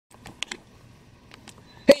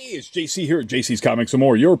It's JC here at JC's Comics and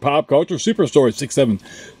More, your pop culture superstore at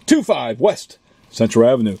 6725 West Central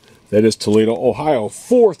Avenue. That is Toledo, Ohio,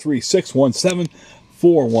 43617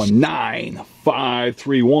 419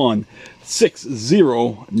 531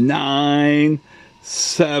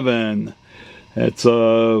 6097. That's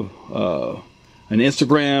an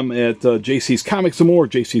Instagram at JC's Comics and More,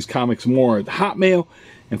 JC's Comics and More at Hotmail,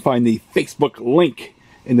 and find the Facebook link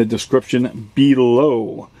in the description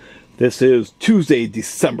below. This is Tuesday,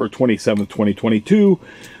 December 27th, 2022.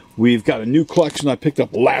 We've got a new collection I picked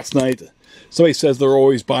up last night. Somebody says they're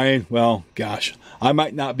always buying. Well, gosh, I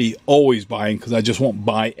might not be always buying because I just won't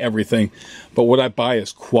buy everything. But what I buy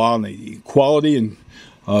is quality.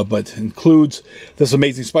 But includes this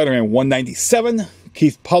Amazing Spider-Man 197,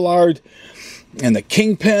 Keith Pollard, and the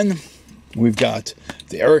Kingpin. We've got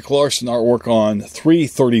the Eric Larson artwork on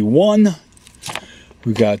 331.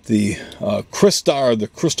 We've got the Chris Starr, the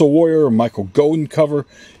Crystal Warrior, Michael Golden cover,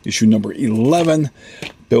 issue number 11.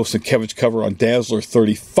 Bill Sienkiewicz cover on Dazzler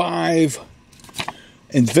 35.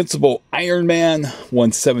 Invincible Iron Man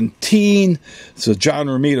 117. It's a John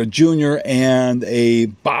Romita Jr. and a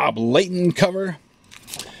Bob Layton cover.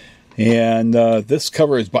 And this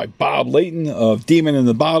cover is by Bob Layton of Demon in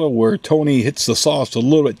the Bottle, where Tony hits the sauce a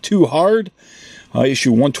little bit too hard.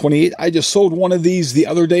 Issue 128. I just sold one of these the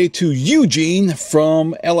other day to Eugene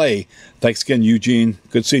from LA. Thanks again, Eugene.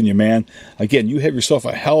 Good seeing you, man. Again, you have yourself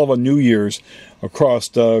a hell of a New Year's across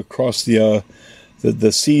the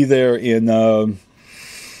sea there in one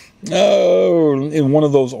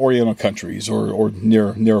of those Oriental countries or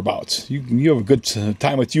nearabouts. You have a good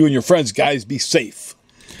time with you and your friends, guys. Be safe.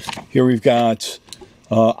 Here we've got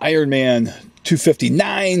Iron Man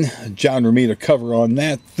 259, John Romita cover on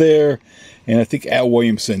that there. And I think Al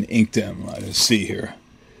Williamson inked him. Let's see here.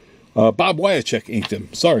 Bob Wyachek inked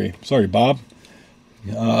him. Sorry, Bob.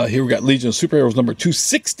 Here we got Legion of Superheroes number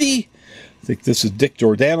 260. I think this is Dick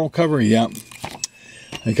Giordano cover. Yeah.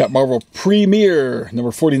 I got Marvel Premiere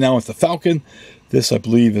number 49 with the Falcon. This, I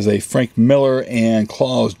believe, is a Frank Miller and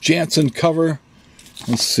Klaus Janson cover.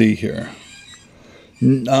 Let's see here.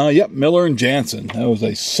 Yep, Miller and Jansen. That was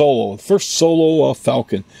a solo, first solo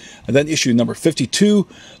Falcon. And then issue number 52,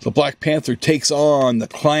 the Black Panther takes on the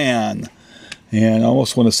Klan. And I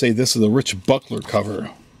almost want to say this is a Rich Buckler cover.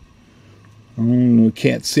 We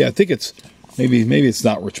can't see. I think it's maybe it's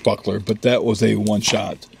not Rich Buckler, but that was a one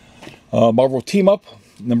shot. Marvel Team Up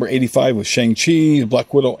number 85 with Shang-Chi,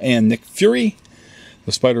 Black Widow, and Nick Fury.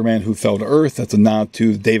 The Spider-Man Who Fell to Earth. That's a nod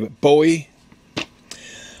to David Bowie.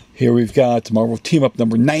 Here we've got Marvel Team Up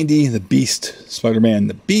number 90, the Beast, Spider-Man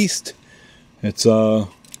the Beast. It's the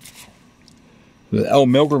L.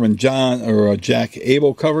 Milgram and Jack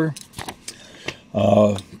Abel cover.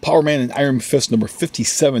 Power Man and Iron Fist number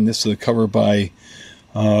 57. This is a cover by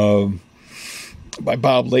Bob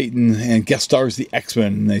Layton, and guest stars the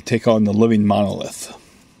X-Men, and they take on the Living Monolith.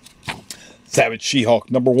 Savage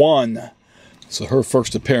She-Hulk number 1. So her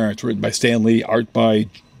first appearance, written by Stan Lee, art by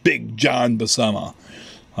Big John Buscema.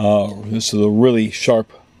 This is a really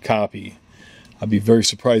sharp copy. I'd be very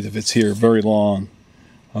surprised if it's here very long.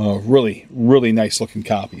 Really, really nice looking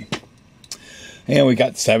copy. And we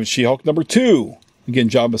got Savage She-Hulk number 2. Again,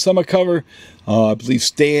 John Buscema cover. I believe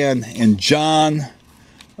Stan and John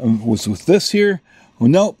was with this here. Well,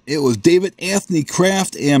 no, it was David Anthony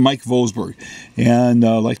Kraft and Mike Vosberg. And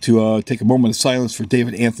I'd like to take a moment of silence for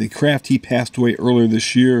David Anthony Kraft. He passed away earlier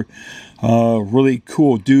this year. Really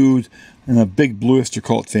cool dude. And a big Blue Oyster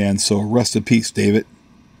Cult fan, so rest in peace, David.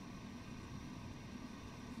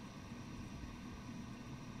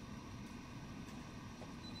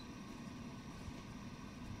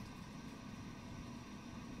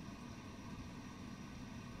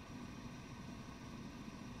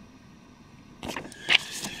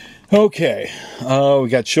 Okay, we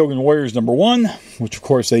got Shogun Warriors number 1, which of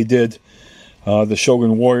course they did the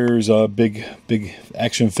Shogun Warriors big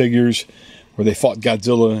action figures, where they fought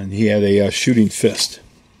Godzilla and he had a shooting fist.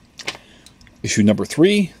 Issue number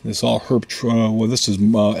 3. This is all Herb. Well, this is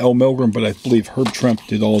L. Milgram, but I believe Herb Trimpe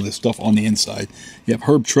did all this stuff on the inside. You have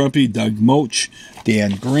Herb Trimpe, Doug Moach,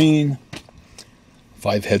 Dan Green.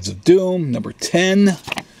 5 Heads of Doom, number 10.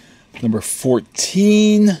 Number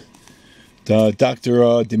 14.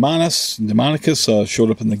 Dr. Demonicus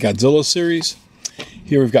showed up in the Godzilla series.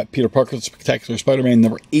 Here we've got Peter Parker, the Spectacular Spider-Man,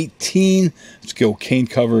 number 18. It's Gil Kane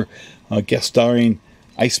cover. Guest starring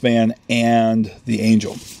Iceman and the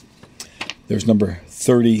Angel. There's number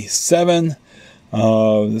 37.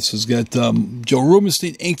 This has got Joe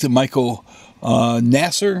Rubenstein inked and Michael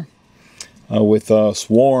Nasser with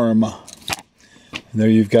Swarm. And there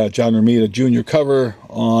you've got John Romita Jr. cover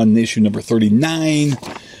on issue number 39.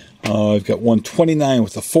 I've got 129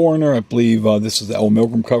 with the Foreigner. I believe this is the L.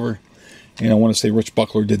 Milgram cover. And I want to say Rich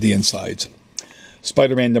Buckler did the insides.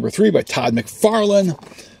 Spider-Man number 3 by Todd McFarlane.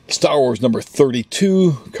 Star Wars number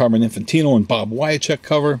 32, Carmen Infantino and Bob Wyacek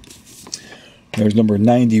cover. There's number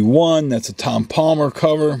 91, that's a Tom Palmer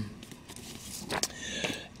cover.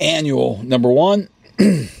 Annual number 1,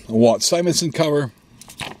 a Walt Simonson cover.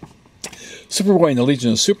 Superboy and the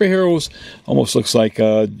Legion of Superheroes. Almost looks like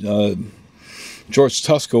George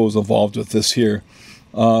Tusco is involved with this here.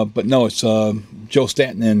 But no, it's Joe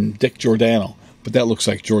Stanton and Dick Giordano. But that looks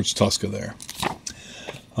like George Tusco there.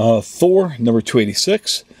 Thor, number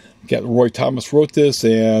 286. Got Roy Thomas wrote this,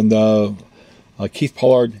 and Keith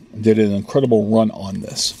Pollard did an incredible run on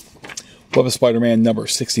this. Web of Spider-Man, number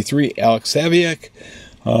 63. Alex Saviak.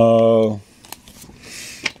 Got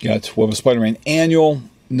Web of Spider-Man Annual,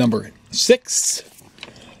 number 6.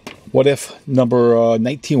 What If, number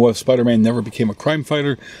 19. What If Spider-Man Never Became a Crime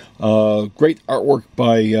Fighter. Great artwork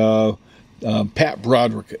by Pat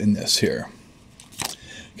Broderick in this here.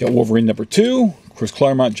 Got Wolverine number 2. Chris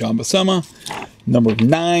Claremont, John Buscema. Number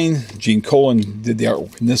 9. Gene Colan did the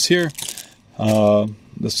artwork in this here.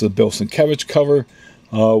 This is a Bill Sienkiewicz cover.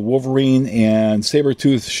 Wolverine and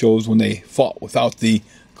Sabretooth shows when they fought without the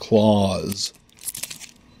claws.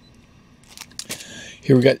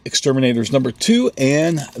 Here we got Exterminators number 2,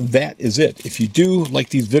 and that is it. If you do like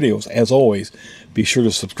these videos, as always, be sure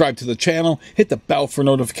to subscribe to the channel, hit the bell for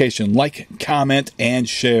notification, like, comment, and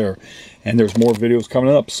share. And there's more videos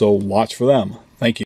coming up, so watch for them.